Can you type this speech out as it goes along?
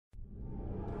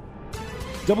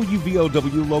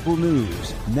WVOW Local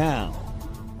News now.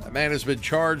 A man has been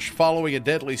charged following a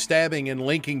deadly stabbing in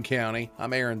Lincoln County.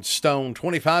 I'm Aaron Stone.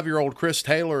 25-year-old Chris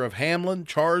Taylor of Hamlin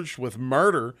charged with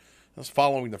murder. That's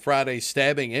following the Friday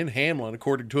stabbing in Hamlin,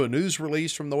 according to a news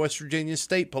release from the West Virginia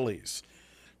State Police.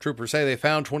 Troopers say they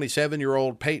found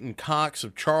 27-year-old Peyton Cox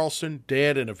of Charleston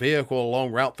dead in a vehicle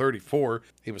along Route 34.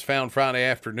 He was found Friday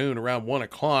afternoon around 1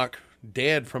 o'clock,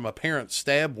 dead from apparent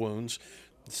stab wounds.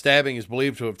 The stabbing is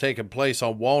believed to have taken place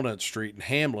on Walnut Street in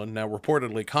Hamlin. Now,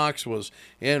 reportedly, Cox was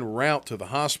en route to the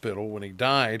hospital when he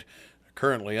died.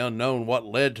 Currently unknown what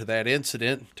led to that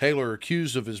incident. Taylor,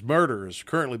 accused of his murder, is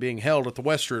currently being held at the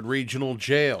Western Regional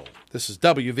Jail. This is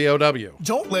WVOW.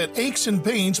 Don't let aches and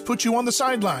pains put you on the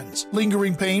sidelines.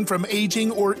 Lingering pain from aging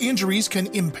or injuries can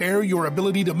impair your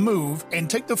ability to move and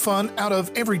take the fun out of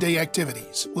everyday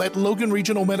activities. Let Logan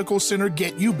Regional Medical Center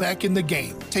get you back in the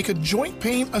game. Take a joint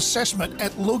pain assessment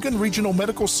at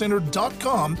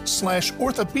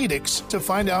loganregionalmedicalcenter.com/orthopedics to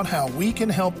find out how we can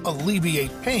help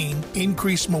alleviate pain,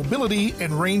 increase mobility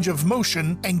and range of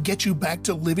motion, and get you back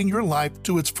to living your life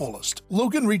to its fullest.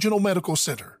 Logan Regional Medical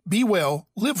Center. Be well,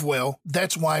 live well.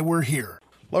 That's why we're here.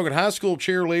 Logan High School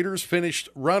cheerleaders finished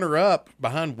runner-up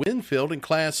behind Winfield in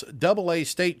Class AA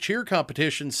state cheer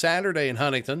competition Saturday in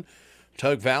Huntington.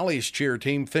 Tug Valley's cheer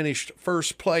team finished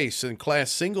first place in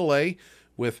Class Single A,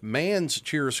 with Mann's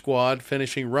cheer squad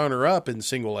finishing runner-up in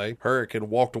Single A.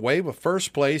 Hurricane walked away with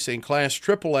first place in Class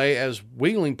AAA as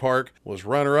Wheeling Park was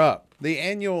runner-up. The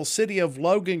annual City of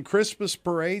Logan Christmas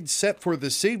Parade set for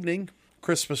this evening.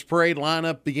 Christmas parade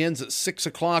lineup begins at 6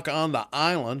 o'clock on the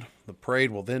island. The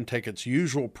parade will then take its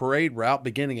usual parade route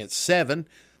beginning at 7.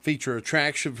 Feature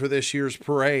attraction for this year's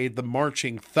parade, the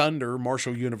Marching Thunder,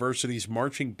 Marshall University's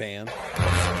marching band.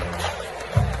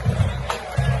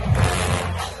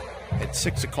 At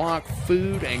 6 o'clock,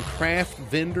 food and craft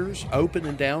vendors open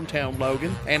in downtown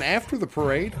Logan. And after the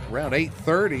parade, around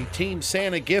 8:30, Team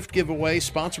Santa gift giveaway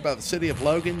sponsored by the City of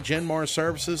Logan, Genmar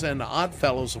Services, and the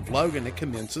Oddfellows of Logan. It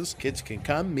commences. Kids can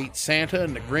come, meet Santa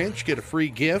and the Grinch, get a free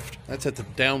gift. That's at the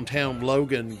downtown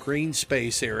Logan green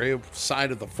space area,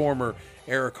 site of the former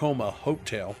Aracoma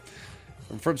Hotel.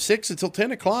 From 6 until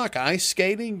 10 o'clock, ice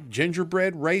skating,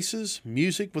 gingerbread races,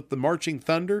 music with the Marching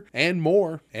Thunder, and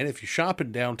more. And if you shop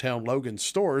in downtown Logan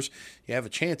stores, you have a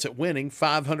chance at winning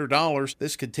 $500.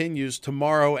 This continues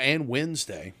tomorrow and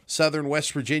Wednesday. Southern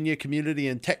West Virginia Community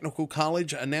and Technical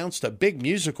College announced a big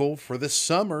musical for this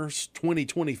summer's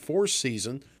 2024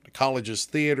 season. The college's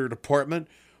theater department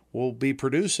will be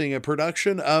producing a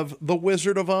production of The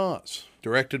Wizard of Oz,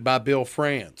 directed by Bill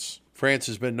France. France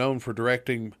has been known for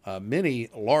directing many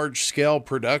large-scale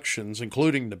productions,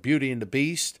 including The Beauty and the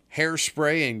Beast,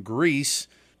 Hairspray, and Grease.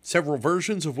 Several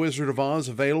versions of Wizard of Oz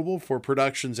available for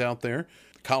productions out there.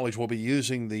 The college will be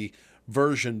using the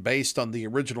version based on the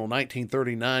original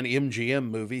 1939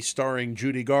 MGM movie starring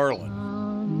Judy Garland.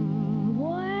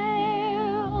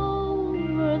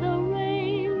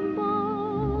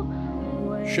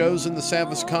 Shows in the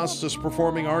Savas Costas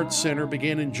Performing Arts Center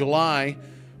begin in July,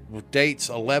 with dates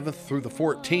 11th through the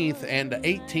 14th and the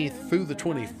 18th through the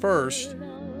 21st.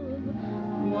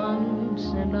 Once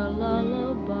in a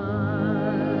lullaby.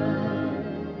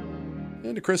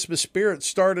 And the Christmas spirit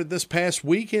started this past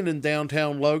weekend in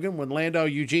downtown Logan when Landau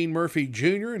Eugene Murphy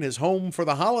Jr. and his Home for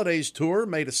the Holidays tour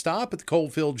made a stop at the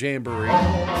Coalfield Jamboree. You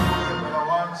better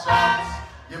run shots,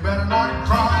 you better not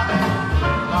cry,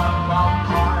 not about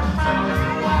crying, tell me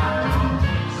why.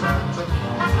 Santa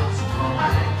Claus is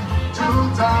coming to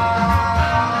town.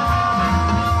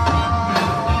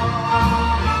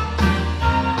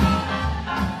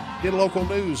 Get local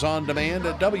news on demand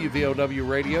at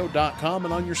WVOWradio.com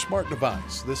and on your smart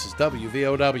device. This is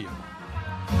WVOW.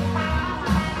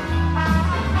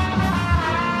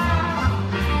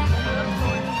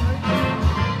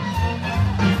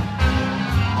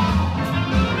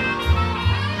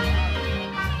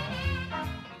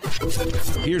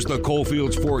 Here's the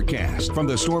Coalfields forecast from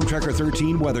the Storm Tracker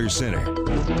 13 Weather Center.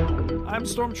 I'm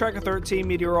Storm Tracker 13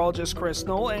 meteorologist Chris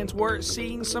Knoll, and we're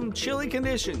seeing some chilly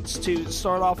conditions to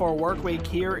start off our work week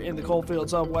here in the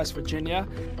coalfields of West Virginia.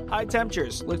 High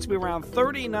temperatures look to be around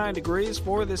 39 degrees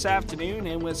for this afternoon,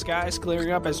 and with skies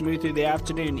clearing up as we move through the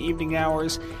afternoon and evening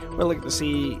hours, we're looking to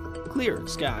see clear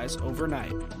skies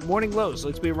overnight. Morning lows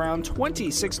look to be around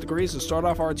 26 degrees to start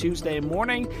off our Tuesday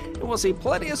morning, and we'll see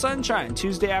plenty of sunshine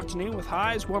Tuesday afternoon with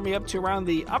highs warming up to around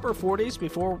the upper 40s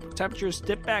before temperatures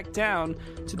dip back down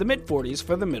to the mid-40s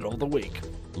for the middle of the week.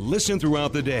 Listen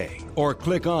throughout the day or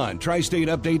click on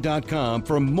tristateupdate.com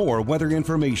for more weather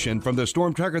information from the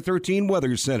Storm Tracker 13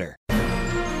 Weather Center.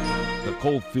 The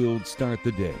Coalfields start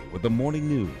the day with the morning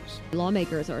news.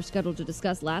 Lawmakers are scheduled to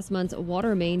discuss last month's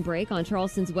water main break on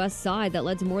Charleston's west side that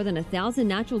led to more than 1,000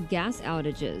 natural gas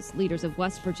outages. Leaders of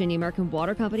West Virginia American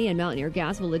Water Company and Mountaineer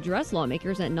Gas will address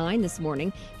lawmakers at 9 this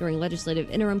morning during legislative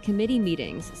interim committee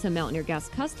meetings. Some Mountaineer Gas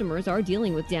customers are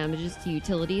dealing with damages to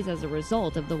utilities as a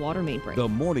result of the water main break. The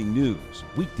morning news,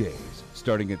 weekdays,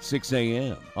 starting at 6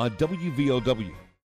 a.m. on WVOW.